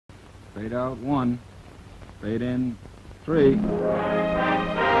Fade out 1. Fade in 3.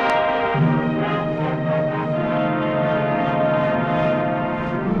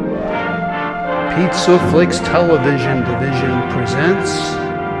 Pizza Flix Television Division presents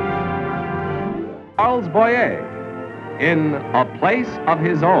Charles Boyer in A Place of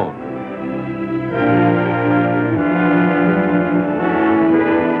His Own.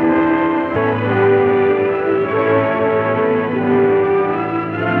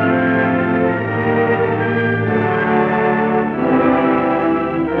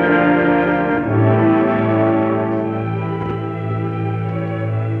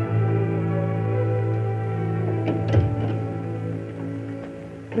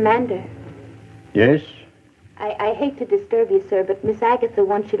 Commander. Yes? I hate to disturb you, sir, but Miss Agatha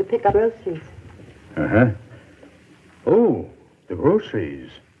wants you to pick up groceries. Uh-huh. Oh, the groceries.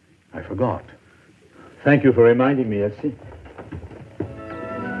 I forgot. Thank you for reminding me, Elsie.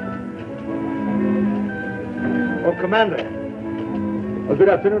 Oh, Commander, Oh, good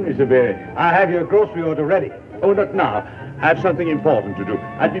afternoon, Mr. Berry. I have your grocery order ready. Oh, not now. I have something important to do.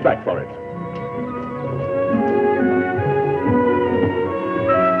 I'll be back for it.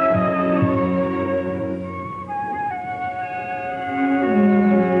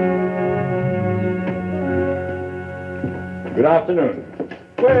 Good afternoon.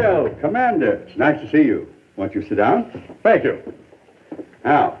 Well, Commander, it's nice to see you. Won't you sit down? Thank you.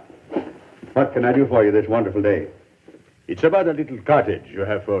 Now, what can I do for you this wonderful day? It's about a little cottage you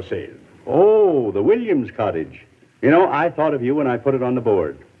have for sale. Oh, the Williams cottage. You know, I thought of you when I put it on the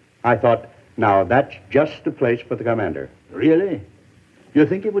board. I thought, now, that's just the place for the commander. Really? You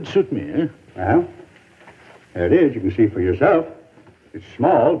think it would suit me, eh? Well, there it is. You can see for yourself. It's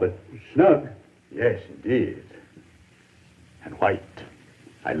small, but snug. Yes, indeed. And white.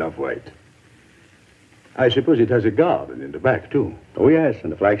 I love white. I suppose it has a garden in the back, too. Oh, yes,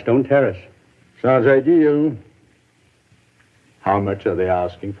 and the flagstone terrace. Sounds ideal. How much are they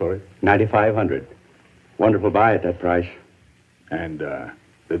asking for it? $9,500. Wonderful buy at that price. And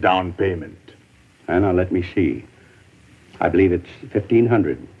the down payment? And now let me see. I believe it's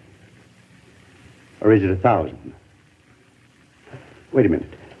 $1,500. Or is it $1,000? Wait a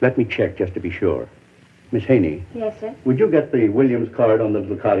minute. Let me check just to be sure. Miss Haney. Yes, sir. Would you get the Williams card on the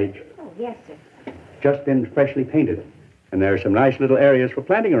little cottage? Oh, yes, sir. Just been freshly painted. And there are some nice little areas for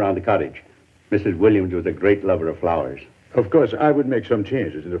planting around the cottage. Mrs. Williams was a great lover of flowers. Of course, I would make some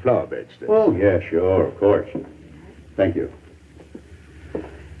changes in the flower beds. Oh, yeah, sure, of course. Thank you.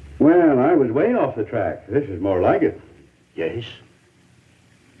 Well, I was way off the track. This is more like it. Yes?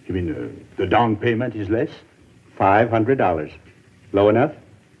 You mean the down payment is less? $500. Low enough?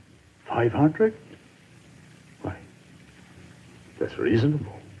 500? Why, that's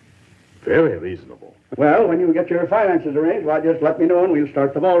reasonable. Very reasonable. Well, when you get your finances arranged, why, just let me know and we'll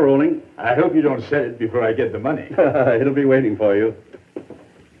start the ball rolling. I hope you don't sell it before I get the money. It'll be waiting for you.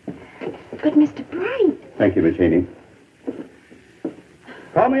 But, Mr. Bright. Thank you, Miss Haney.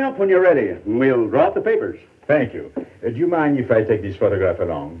 Call me up when you're ready, and we'll draw up the papers. Thank you. Do you mind if I take this photograph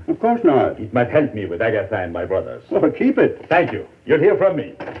along? Of course not. It might help me with Agatha and my brothers. Well, keep it. Thank you. You'll hear from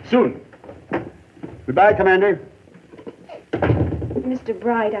me soon. Goodbye, Commander. Mr.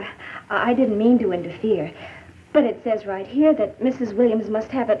 Bright, I didn't mean to interfere. But it says right here that Mrs. Williams must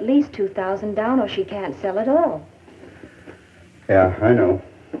have at least $2,000 down or she can't sell at all. Yeah, I know.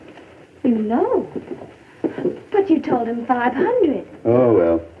 You know? But you told him $500. Oh,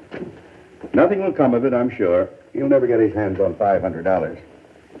 well. Nothing will come of it, I'm sure. He'll never get his hands on $500.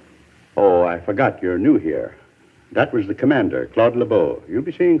 Oh, I forgot you're new here. That was the commander, Claude Lebeau. You'll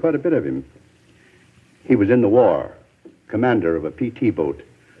be seeing quite a bit of him. He was in the war, commander of a PT boat.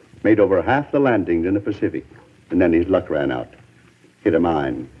 Made over half the landings in the Pacific. And then his luck ran out. Hit a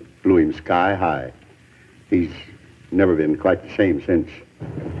mine. Blew him sky high. He's never been quite the same since.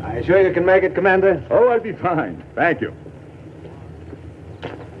 Are you sure you can make it, Commander? Oh, I'll be fine. Thank you.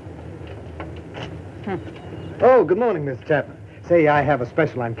 Oh, good morning, Miss Chapman. Say, I have a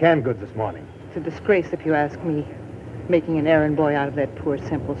special on canned goods this morning. It's a disgrace, if you ask me, making an errand boy out of that poor,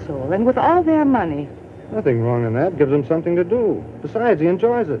 simple soul. And with all their money. Nothing wrong in that. Gives him something to do. Besides, he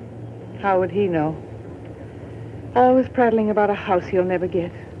enjoys it. How would he know? Always prattling about a house he'll never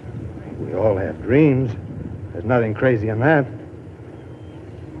get. We all have dreams. There's nothing crazy in that.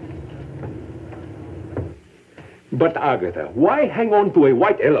 But, Agatha, why hang on to a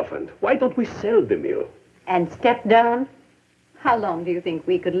white elephant? Why don't we sell the mill? And step down? How long do you think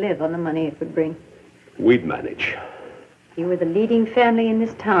we could live on the money it would bring? We'd manage. You were the leading family in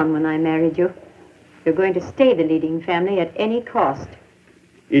this town when I married you. You're going to stay the leading family at any cost.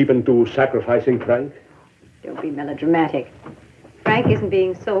 Even to sacrificing Frank? Don't be melodramatic. Frank isn't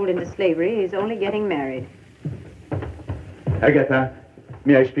being sold into slavery. He's only getting married. Agatha,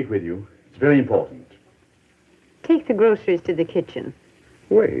 may I speak with you? It's very important. Take the groceries to the kitchen.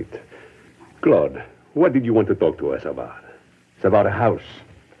 Wait. Claude, what did you want to talk to us about? It's about a house.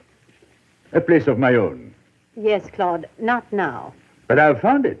 A place of my own. Yes, Claude, not now. But I've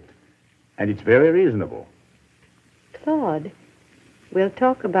found it. And it's very reasonable. Claude, we'll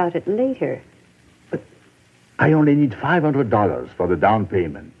talk about it later. I only need $500 for the down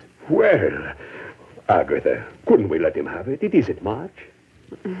payment. Well, Agatha, couldn't we let him have it? It isn't much.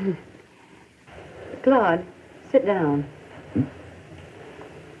 Claude, sit down.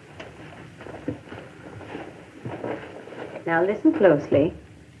 Now listen closely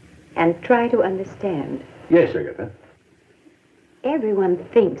and try to understand. Yes, Agatha. Everyone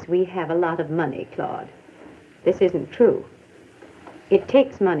thinks we have a lot of money, Claude. This isn't true. It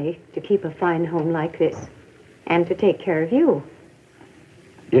takes money to keep a fine home like this and to take care of you.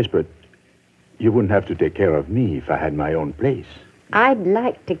 Yes, but you wouldn't have to take care of me if I had my own place. I'd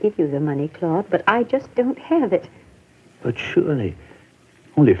like to give you the money, Claude, but I just don't have it. But surely,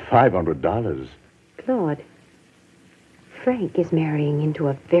 only $500. Claude, Frank is marrying into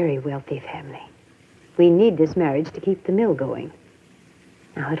a very wealthy family. We need this marriage to keep the mill going.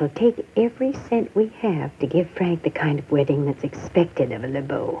 Now, it'll take every cent we have to give Frank the kind of wedding that's expected of a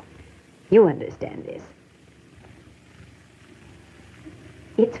LeBeau. You understand this.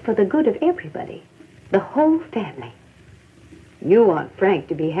 It's for the good of everybody, the whole family. You want Frank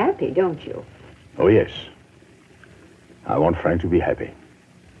to be happy, don't you? Oh, yes. I want Frank to be happy.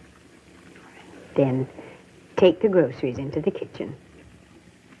 Then take the groceries into the kitchen.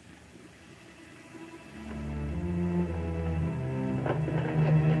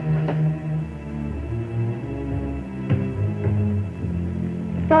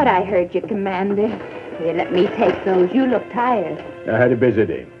 Thought I heard you, Commander. Here, let me take those. You look tired. I had a busy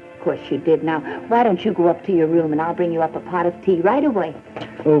day. Of course you did. Now, why don't you go up to your room and I'll bring you up a pot of tea right away.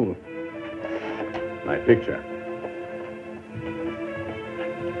 Oh, my picture.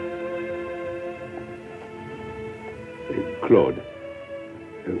 Claude,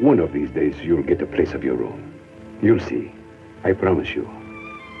 one of these days you'll get a place of your own. You'll see. I promise you.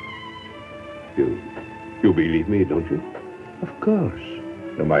 You believe me, don't you? Of course.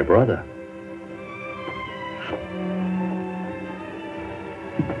 You're my brother.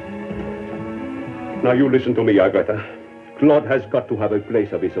 Now you listen to me, Agatha. Claude has got to have a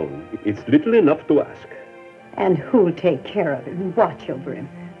place of his own. It's little enough to ask. And who'll take care of him and watch over him?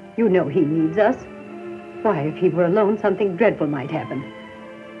 You know he needs us. Why, if he were alone, something dreadful might happen.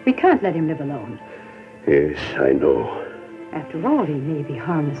 We can't let him live alone. Yes, I know. After all, he may be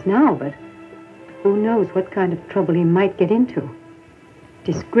harmless now, but who knows what kind of trouble he might get into.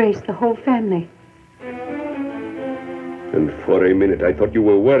 Disgrace the whole family. And for a minute, I thought you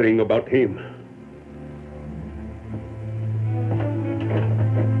were worrying about him.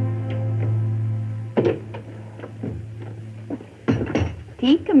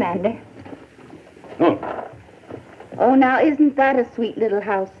 Tea, Commander. Oh. Oh, now, isn't that a sweet little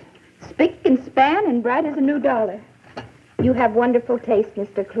house? Spick and span and bright as a new dollar. You have wonderful taste,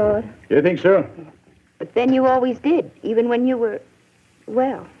 Mr. Claude. You think so? But then you always did, even when you were,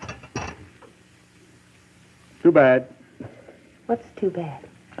 well. Too bad. What's too bad?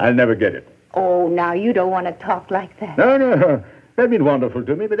 I'll never get it. Oh, now, you don't want to talk like that. No. They've been wonderful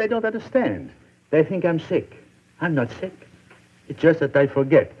to me, but they don't understand. They think I'm sick. I'm not sick. It's just that I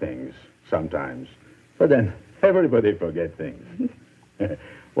forget things sometimes. But then, everybody forgets things.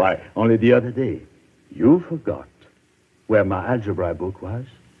 Why, only the other day, you forgot where my algebra book was.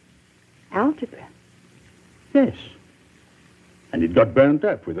 Algebra? Yes. And it got burnt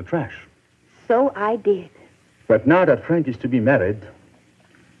up with the trash. So I did. But now that Frank is to be married,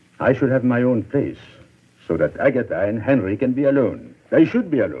 I should have my own place so that Agatha and Henry can be alone. They should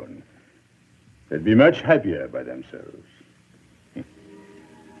be alone. They'd be much happier by themselves.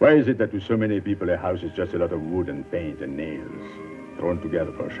 Why is it that to so many people a house is just a lot of wood and paint and nails thrown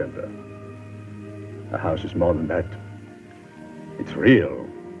together for shelter? A house is more than that. It's real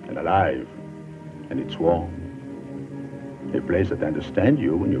and alive, and it's warm. A place that understands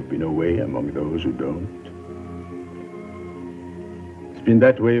you when you've been away among those who don't. It's been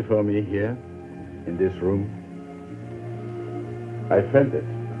that way for me here, in this room. I felt it.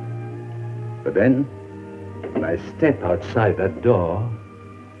 But then, when I step outside that door,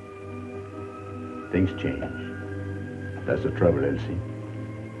 things change. That's the trouble, Elsie.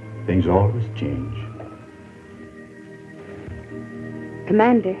 Things always change.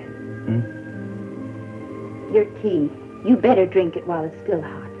 Commander. Your tea. You better drink it while it's still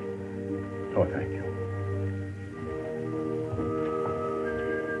hot. Oh, thank you.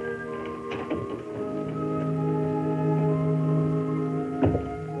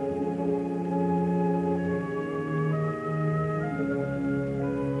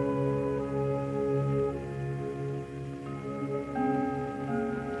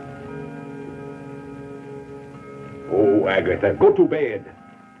 Oh, Agatha, go to bed.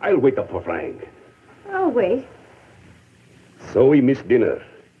 I'll wait up for Frank. I'll wait. So he missed dinner.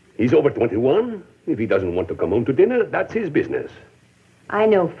 He's over 21. If he doesn't want to come home to dinner, that's his business. I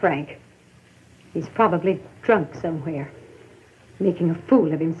know Frank. He's probably drunk somewhere, making a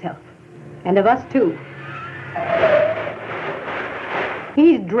fool of himself. And of us, too.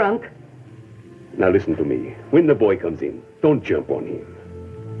 He's drunk. Now listen to me. When the boy comes in, don't jump on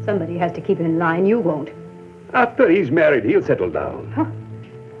him. Somebody has to keep him in line. You won't. After he's married, he'll settle down. Huh.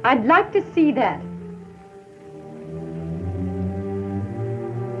 I'd like to see that.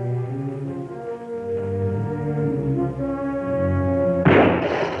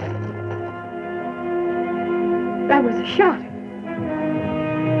 That was a shot.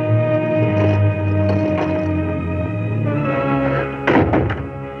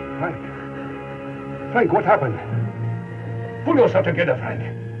 Frank, what happened? Pull yourself together, Frank.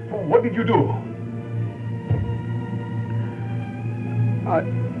 What did you do?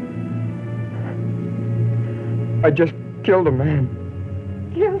 I just killed a man.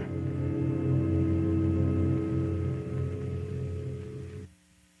 Killed?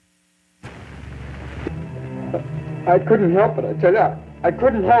 I couldn't help it, I tell you. I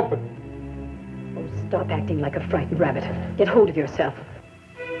couldn't help it. Oh, stop acting like a frightened rabbit. Get hold of yourself.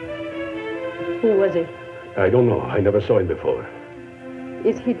 Who was he? I don't know. I never saw him before.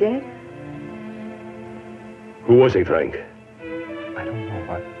 Is he dead? Who was he, Frank? I don't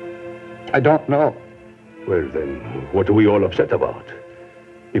know. I don't know. Well, then, what are we all upset about?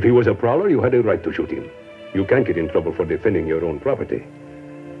 If he was a prowler, you had a right to shoot him. You can't get in trouble for defending your own property.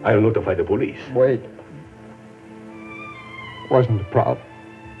 I'll notify the police. Wait. Wasn't a problem.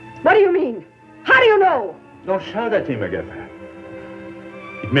 What do you mean? How do you know? Don't shout at him, Agatha.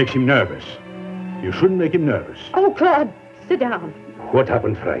 It makes him nervous. You shouldn't make him nervous. Oh, Claude, sit down. What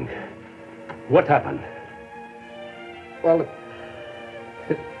happened, Frank? What happened? Well,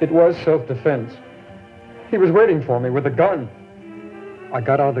 it was self-defense. He was waiting for me with a gun. I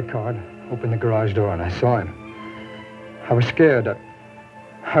got out of the car, opened the garage door, and I saw him. I was scared.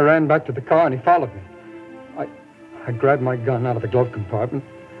 I ran back to the car, and he followed me. I grabbed my gun out of the glove compartment.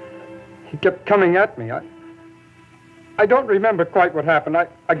 He kept coming at me. I don't remember quite what happened.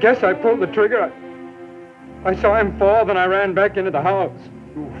 I guess I pulled the trigger. I saw him fall, then I ran back into the house.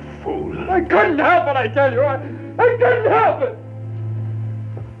 You fool. I couldn't help it, I tell you. I couldn't help it.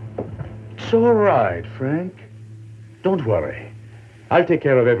 It's all right, Frank. Don't worry. I'll take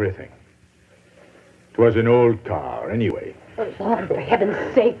care of everything. It was an old car, anyway. Oh, Lord, for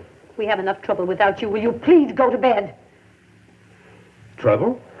heaven's sake. We have enough trouble without you. Will you please go to bed?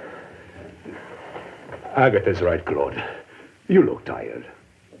 Trouble? Agatha's right, Claude. You look tired.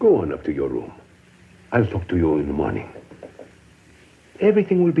 Go on up to your room. I'll talk to you in the morning.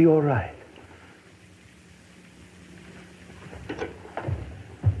 Everything will be all right.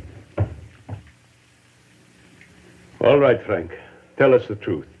 All right, Frank. Tell us the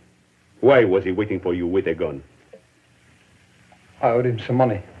truth. Why was he waiting for you with a gun? I owed him some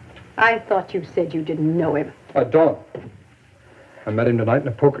money. I thought you said you didn't know him. I don't. I met him tonight in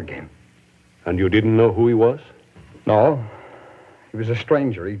a poker game. And you didn't know who he was? No. He was a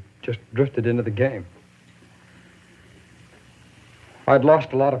stranger. He just drifted into the game. I'd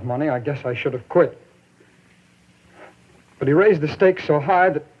lost a lot of money. I guess I should have quit. But he raised the stakes so high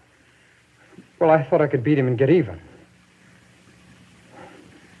that, well, I thought I could beat him and get even.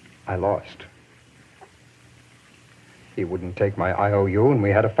 I lost. He wouldn't take my IOU, and we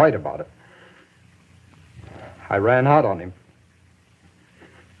had a fight about it. I ran out on him.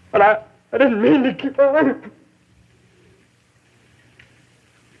 But I didn't mean to keep on.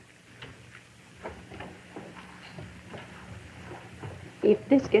 If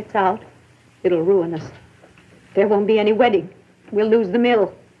this gets out, it'll ruin us. There won't be any wedding. We'll lose the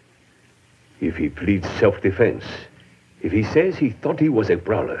mill. If he pleads self-defense, if he says he thought he was a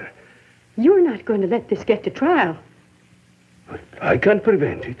prowler. You're not going to let this get to trial. But I can't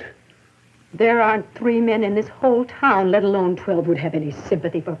prevent it. There aren't 3 men in this whole town, let alone 12, would have any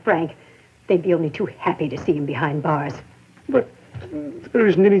sympathy for Frank. They'd be only too happy to see him behind bars. But there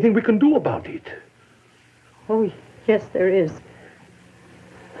isn't anything we can do about it. Oh, yes, there is.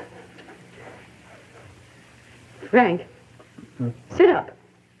 Frank, sit up.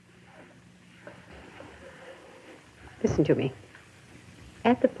 Listen to me.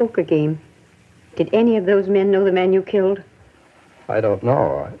 At the poker game, did any of those men know the man you killed? I don't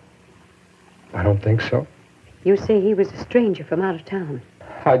know. I don't think so. You say he was a stranger from out of town.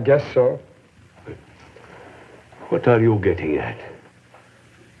 I guess so. What are you getting at?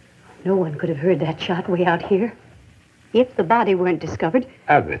 No one could have heard that shot way out here. If the body weren't discovered...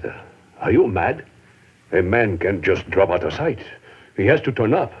 Agatha, are you mad? A man can't just drop out of sight. He has to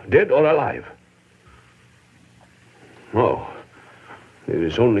turn up, dead or alive. No. There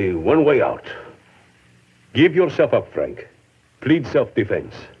is only one way out. Give yourself up, Frank. Plead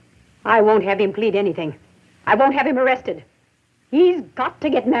self-defense. I won't have him plead anything. I won't have him arrested. He's got to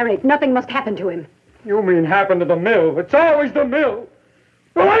get married. Nothing must happen to him. You mean happen to the mill? It's always the mill.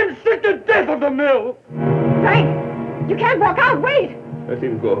 Well, I'm sick to death of the mill. Frank, you can't walk out. Wait. Let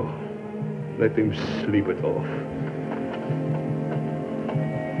him go. Let him sleep it off.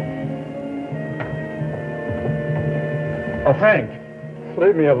 Oh, Frank,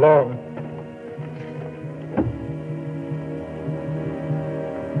 leave me alone.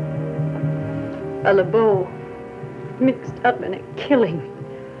 A LeBeau mixed up in a killing.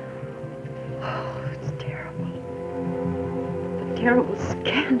 Oh, it's terrible. A terrible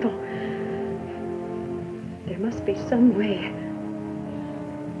scandal. There must be some way.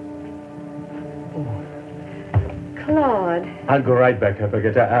 Claude. I'll go right back up,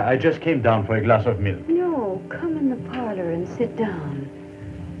 Agatha. I just came down for a glass of milk. No, come in the parlor and sit down.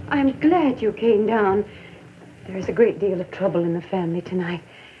 I'm glad you came down. There's a great deal of trouble in the family tonight.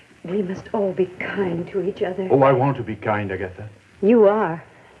 We must all be kind to each other. Oh, I want to be kind, Agatha. You are.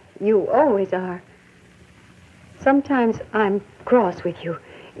 You always are. Sometimes I'm cross with you.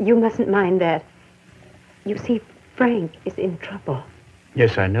 You mustn't mind that. You see, Frank is in trouble.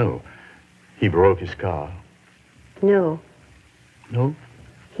 Yes, I know. He broke his car. No. No?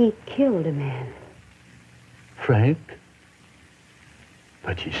 He killed a man. Frank?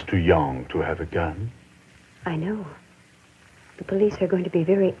 But he's too young to have a gun. I know. The police are going to be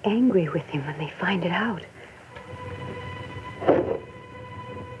very angry with him when they find it out.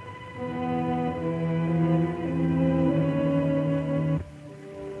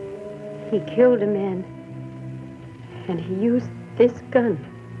 He killed a man, and he used this gun.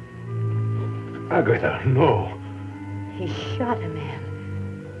 Agatha, no. He shot a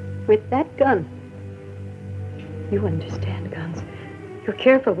man with that gun. You understand guns. You're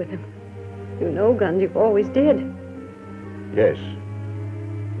careful with them. You know guns. You always did. Yes.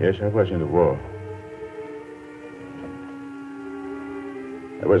 Yes, I was in the war.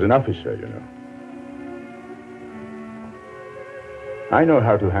 I was an officer, you know. I know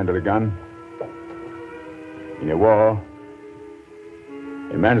how to handle a gun. In a war,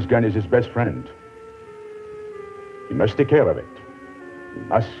 a man's gun is his best friend. He must take care of it. He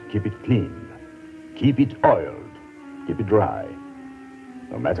must keep it clean. Keep it oiled. Keep it dry.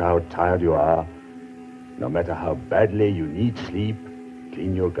 No matter how tired you are, no matter how badly you need sleep,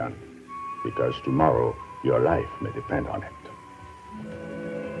 clean your gun. Because tomorrow, your life may depend on it.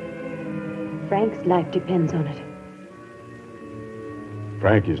 Frank's life depends on it.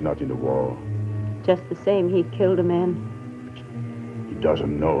 Frank is not in the war. Just the same, he killed a man. He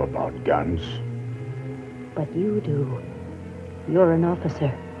doesn't know about guns. But you do. You're an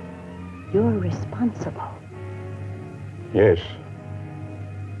officer. You're responsible. Yes.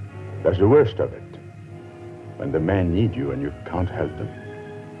 That's the worst of it. When the men need you and you can't help them,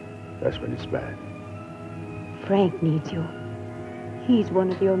 that's when it's bad. Frank needs you. He's one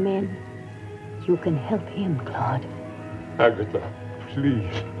of your men. You can help him, Claude. Agatha,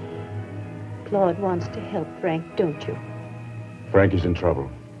 please. Claude wants to help Frank, don't you? Frank is in trouble.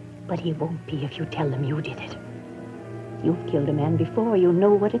 But he won't be if you tell them you did it. You've killed a man before. You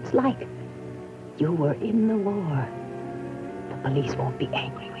know what it's like. You were in the war. The police won't be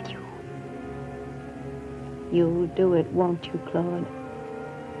angry with you. You'll do it, won't you, Claude?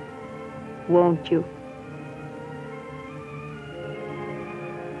 Won't you?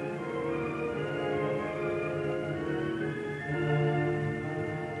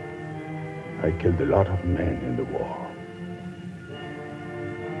 I killed a lot of men in the war.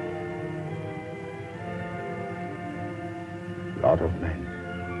 A lot of men.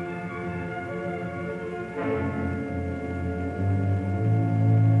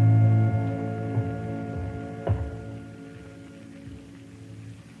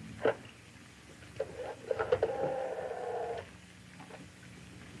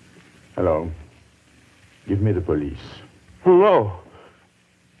 Hello. Give me the police. Hello.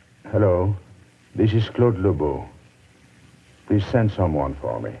 Hello. This is Claude Lebeau. Please send someone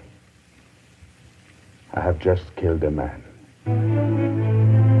for me. I have just killed a man.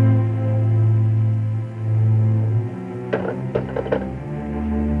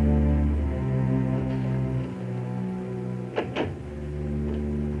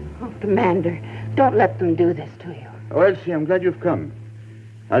 Oh, Commander, don't let them do this to you. Oh, Elsie, I'm glad you've come.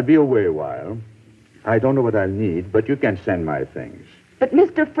 I'll be away a while. I don't know what I'll need, but you can send my things. But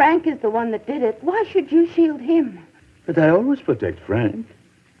Mr. Frank is the one that did it. Why should you shield him? But I always protect Frank.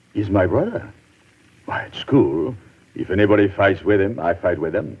 He's my brother. Why, at school, if anybody fights with him, I fight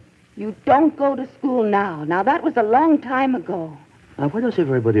with them. You don't go to school now. Now, that was a long time ago. Now, why does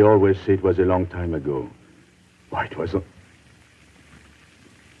everybody always say it was a long time ago? Why, it was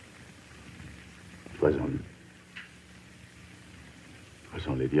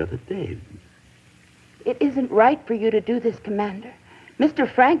only the other day. It isn't right for you to do this, Commander. Mr.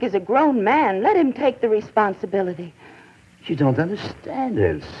 Frank is a grown man. Let him take the responsibility. You don't understand,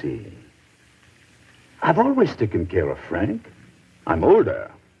 Elsie. I've always taken care of Frank. I'm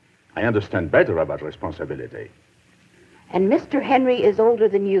older. I understand better about responsibility. And Mr. Henry is older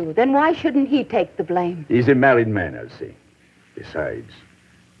than you. Then why shouldn't he take the blame? He's a married man, Elsie. Besides,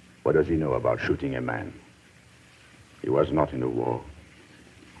 what does he know about shooting a man? He was not in a war.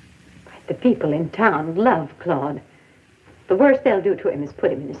 The people in town love Claude. The worst they'll do to him is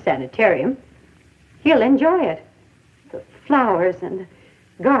put him in a sanitarium. He'll enjoy it. The flowers and the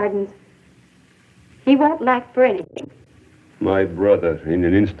gardens. He won't lack for anything. My brother in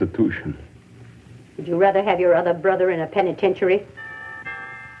an institution. Would you rather have your other brother in a penitentiary?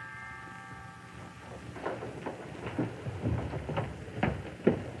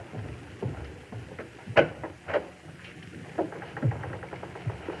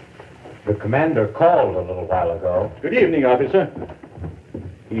 The commander called a little while ago. Good evening, officer.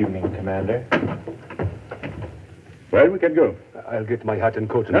 Evening, Commander. Well, we can go. I'll get my hat and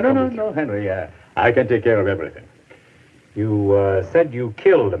coat. No, Henry. I can take care of everything. You said you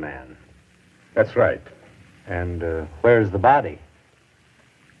killed a man. That's right. And where's the body?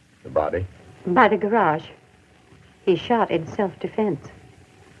 The body? By the garage. He shot in self-defense.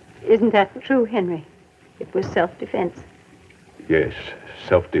 Isn't that true, Henry? It was self-defense. Yes,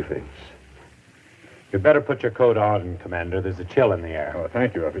 self-defense. You'd better put your coat on, Commander. There's a chill in the air. Oh,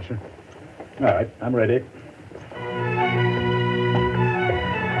 thank you, officer. All right, I'm ready.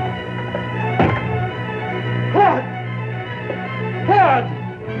 Claude!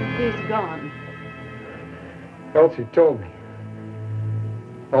 He's gone. Elsie told me.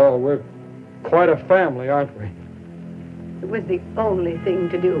 Oh, we're quite a family, aren't we? It was the only thing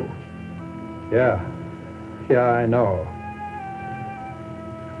to do. Yeah. Yeah, I know.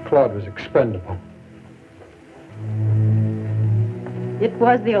 Claude was expendable. It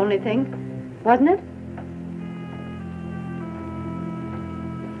was the only thing, wasn't it?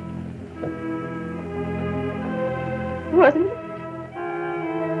 Wasn't it?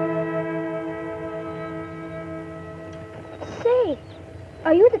 Say,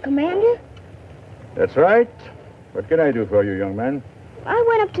 are you the commander? That's right. What can I do for you, young man? I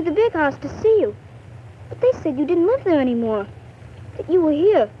went up to the big house to see you. But they said you didn't live there anymore. That you were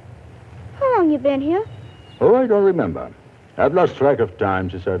here. How long you been here? Oh, I don't remember. I've lost track of time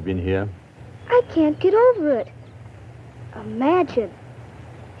since I've been here. I can't get over it. Imagine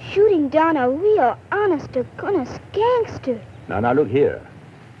shooting down a real, honest-to-goodness gangster. Now, look here.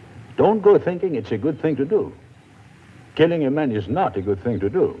 Don't go thinking it's a good thing to do. Killing a man is not a good thing to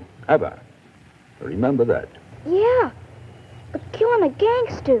do, ever. Remember that. Yeah, but killing a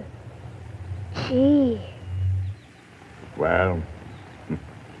gangster. Gee. Well, it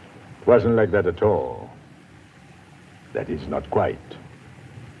wasn't like that at all. That is, not quite.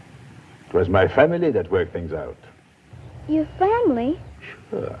 It was my family that worked things out. Your family?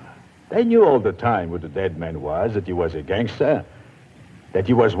 Sure. They knew all the time who the dead man was, that he was a gangster, that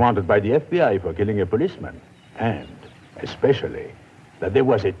he was wanted by the FBI for killing a policeman, and especially that there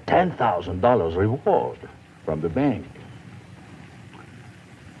was a $10,000 reward from the bank.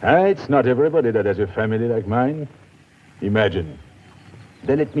 It's not everybody that has a family like mine. Imagine,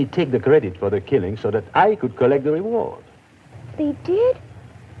 they let me take the credit for the killing so that I could collect the reward. They did?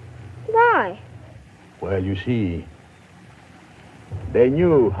 Why? Well, you see, they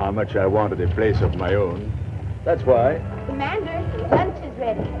knew how much I wanted a place of my own. That's why. Commander, lunch is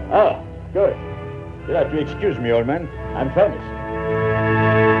ready. Oh, good. You'll have to excuse me, old man. I'm famished.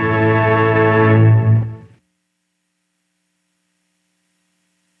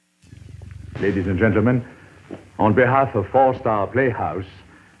 Ladies and gentlemen, on behalf of Four-Star Playhouse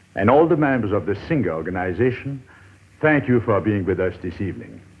and all the members of the Singer organization, thank you for being with us this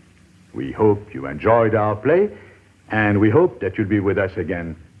evening. We hope you enjoyed our play, and we hope that you'll be with us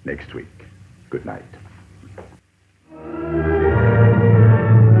again next week. Good night.